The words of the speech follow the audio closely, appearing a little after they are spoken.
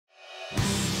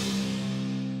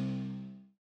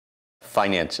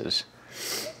finances.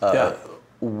 Yeah.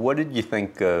 What did you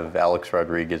think of Alex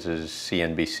Rodriguez's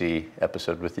CNBC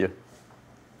episode with you?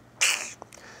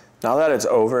 Now that it's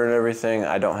over and everything,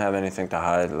 I don't have anything to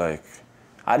hide. Like,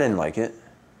 I didn't like it.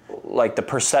 Like, the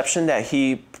perception that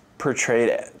he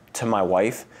portrayed to my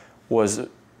wife was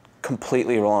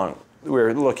completely wrong. We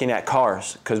were looking at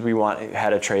cars because we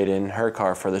had to trade in her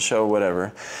car for the show,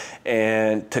 whatever,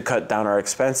 and to cut down our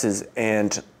expenses.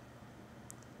 And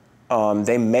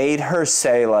they made her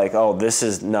say, like, oh, this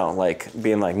is, no, like,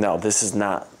 being like, no, this is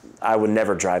not, I would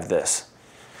never drive this.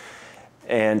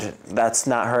 And that's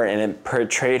not her, and it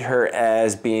portrayed her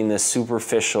as being this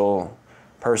superficial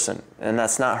person, and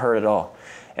that's not her at all.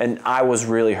 And I was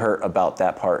really hurt about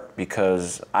that part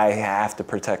because I have to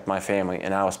protect my family,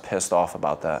 and I was pissed off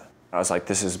about that. I was like,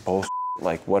 this is bullshit,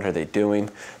 like, what are they doing?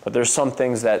 But there's some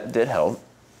things that did help,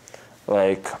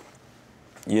 like,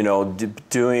 you know,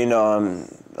 doing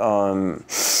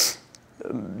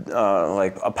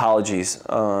like apologies,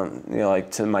 you know,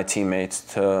 like to my teammates,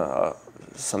 to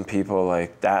some people,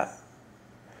 like that.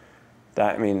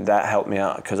 I mean, that helped me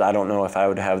out because I don't know if I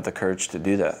would have the courage to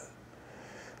do that.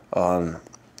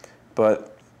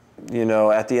 But, you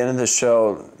know, at the end of the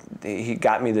show, he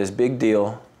got me this big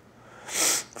deal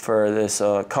for this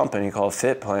company called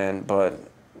Fit Plan, but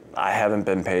I haven't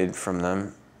been paid from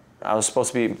them. I was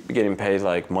supposed to be getting paid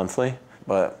like monthly,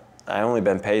 but I only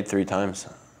been paid 3 times.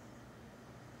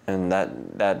 And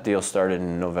that deal started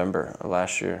in November of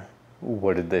last year.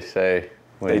 What did they say?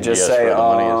 They just say,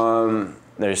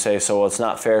 they say, so it's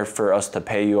not fair for us to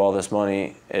pay you all this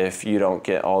money if you don't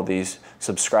get all these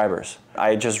subscribers.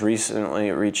 I just recently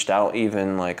reached out,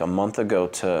 even like a month ago,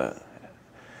 to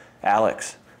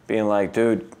Alex, being like,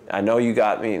 dude, I know you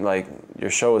got me, like,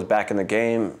 your show is back in the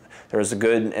game. There's the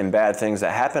good and bad things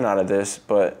that happen out of this,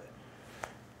 but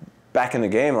back in the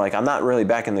game, like, I'm not really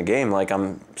back in the game. Like,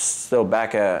 I'm still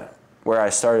back at where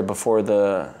I started before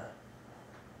the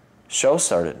show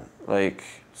started. Like,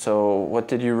 so what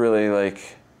did you really,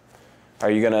 like,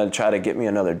 are you gonna try to get me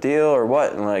another deal or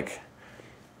what? And like,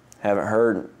 haven't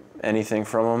heard anything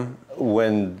from them.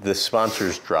 When the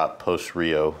sponsors dropped post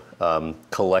Rio,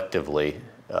 collectively,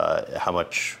 how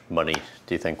much money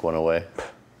do you think went away?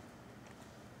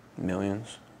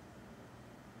 Millions.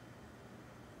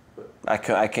 I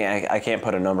can't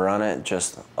put a number on it,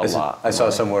 just a lot. I saw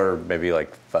somewhere maybe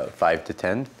like 5 to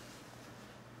 10.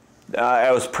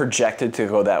 I was projected to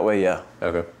go that way, yeah.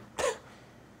 Okay.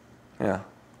 Yeah.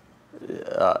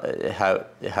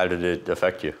 How did it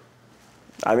affect you?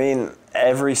 I mean,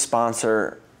 every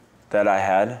sponsor that I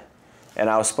had, and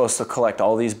I was supposed to collect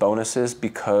all these bonuses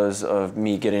because of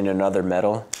me getting another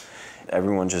medal,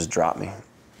 everyone just dropped me.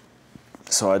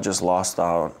 So I just lost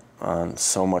out on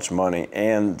so much money,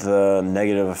 and the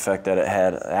negative effect that it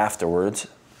had afterwards.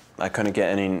 I couldn't get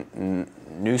any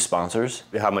new sponsors.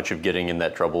 How much of getting in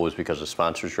that trouble was because of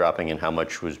sponsors dropping, and how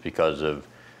much was because of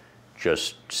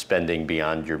just spending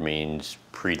beyond your means,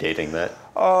 predating that?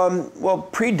 Well,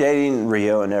 predating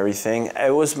Rio and everything,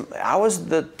 I was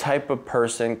the type of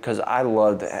person, because I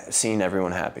loved seeing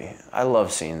everyone happy. I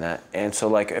love seeing that. And so,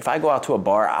 like, if I go out to a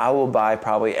bar, I will buy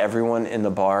probably everyone in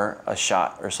the bar a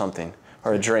shot or something,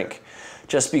 or a drink.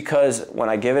 Just because when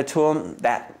I give it to them,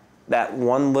 that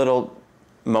one little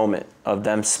moment of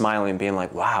them smiling, being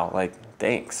like, wow, like,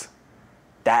 thanks,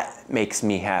 that makes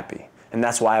me happy. And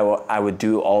that's why I would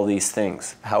do all these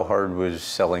things. How hard was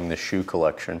selling the shoe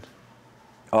collection?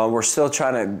 We're still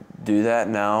trying to do that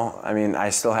now. I mean,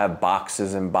 I still have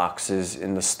boxes and boxes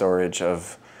in the storage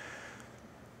of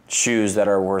shoes that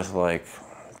are worth like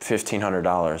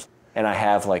 $1,500. And I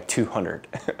have like 200.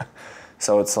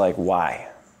 So it's like, why?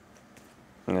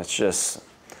 And it's just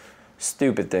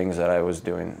stupid things that I was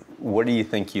doing. What do you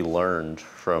think you learned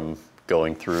from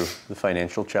going through the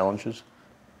financial challenges?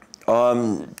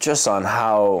 Just on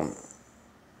how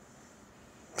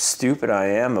stupid I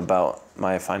am about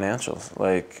my financials,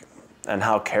 like, and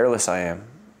how careless I am.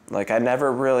 Like, I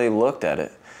never really looked at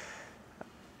it.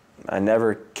 I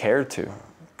never cared to,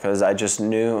 because I just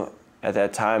knew at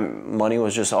that time money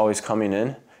was just always coming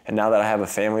in. And now that I have a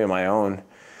family of my own,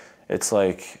 it's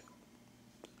like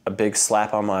a big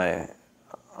slap on my,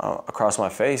 across my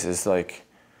face. It's like,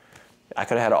 I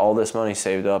could have had all this money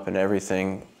saved up and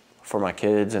everything for my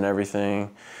kids and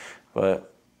everything,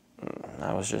 but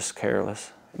I was just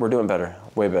careless. We're doing better,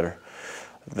 way better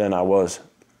than I was.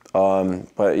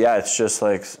 But yeah, it's just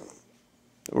like,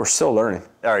 we're still learning.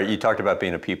 All right, you talked about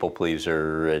being a people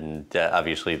pleaser, and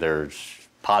obviously there's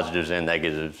positives and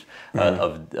negatives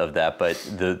of that, but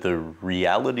the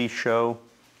reality show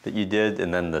that you did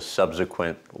and then the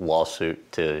subsequent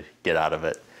lawsuit to get out of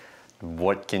it,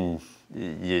 what can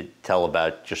you tell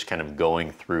about just kind of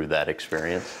going through that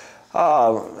experience?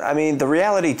 I mean, the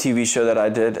reality TV show that I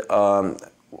did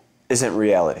isn't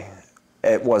reality.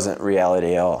 It wasn't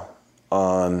reality at all.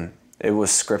 It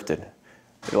was scripted.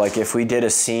 Like if we did a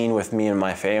scene with me and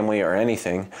my family or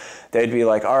anything, they'd be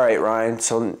like, all right, Ryan,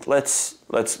 so let's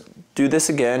do this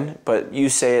again, but you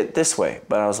say it this way.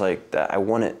 But I was like, I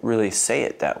wouldn't really say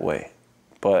it that way.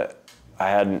 But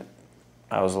I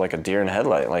was like a deer in the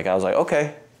headlight. Like I was like,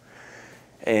 okay.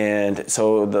 And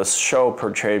so the show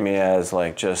portrayed me as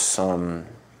like just some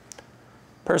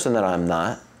person that I'm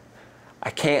not. I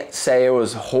can't say it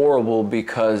was horrible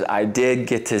because I did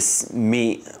get to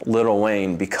meet Lil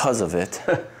Wayne because of it.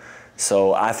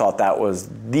 So I thought that was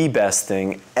the best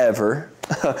thing ever.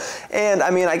 And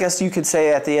I mean, I guess you could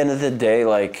say at the end of the day,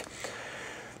 like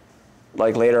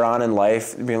later on in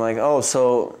life, being like, oh,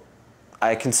 so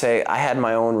I can say I had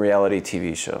my own reality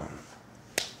TV show.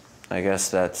 I guess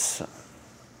that's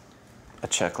a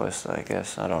checklist, I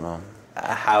guess. I don't know.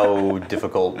 How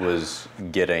difficult was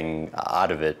getting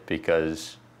out of it?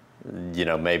 Because, you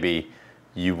know, maybe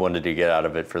you wanted to get out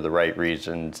of it for the right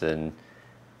reasons, and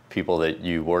people that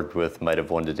you worked with might have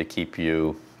wanted to keep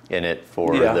you in it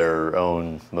for their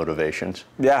own motivations.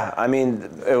 Yeah, I mean,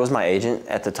 it was my agent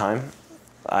at the time.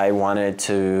 I wanted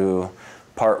to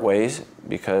part ways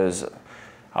because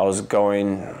I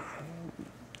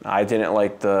didn't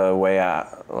like the way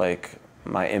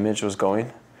my image was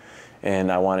going.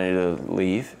 And I wanted to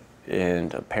leave,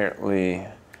 and apparently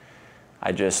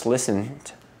I just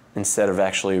listened instead of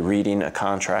actually reading a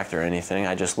contract or anything.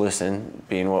 I just listened,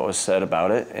 being what was said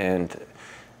about it, and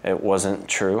it wasn't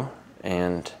true,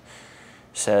 and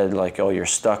said like, oh, you're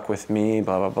stuck with me,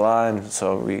 blah, blah, blah. And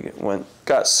so we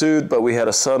got sued, but we had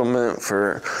a settlement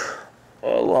for a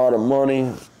lot of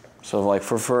money. So like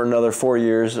for another 4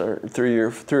 years, or 3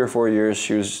 or 4 years,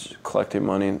 she was collecting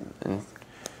money, and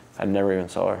I never even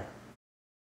saw her.